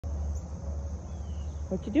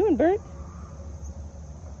What you doing, Bert?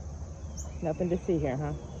 Nothing to see here,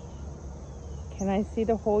 huh? Can I see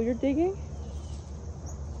the hole you're digging?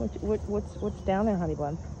 What's down there, honey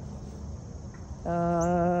bun?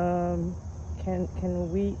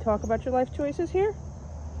 Can we talk about your life choices here?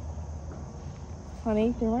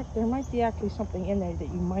 Honey, there might be actually something in there that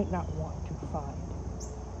you might not want to find.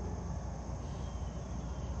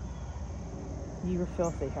 You're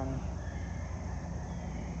filthy, honey.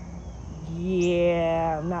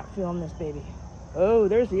 Yeah, I'm not feeling this, baby. Oh,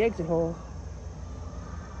 there's the exit hole.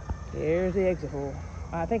 There's the exit hole.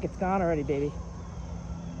 I think it's gone already, baby.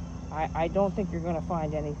 I don't think you're gonna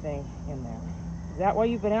find anything in there. Is that why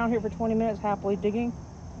you've been out here for 20 minutes happily digging?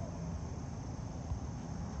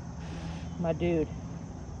 My dude.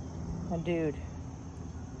 My dude.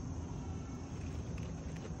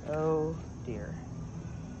 Oh dear.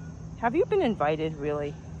 Have you been invited,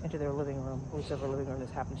 really, into their living room, whichever living room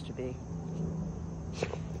this happens to be?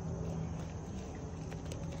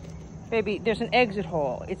 Baby, there's an exit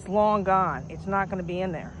hole. It's long gone. It's not going to be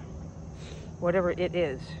in there. Whatever it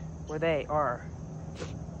is, where they are.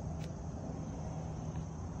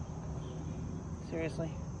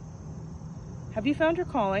 Seriously. Have you found your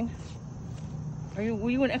calling? Were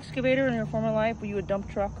you an excavator in your former life? Were you a dump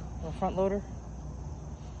truck or a front loader?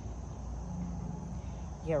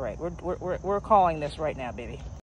 Yeah, right. We're calling this right now, baby.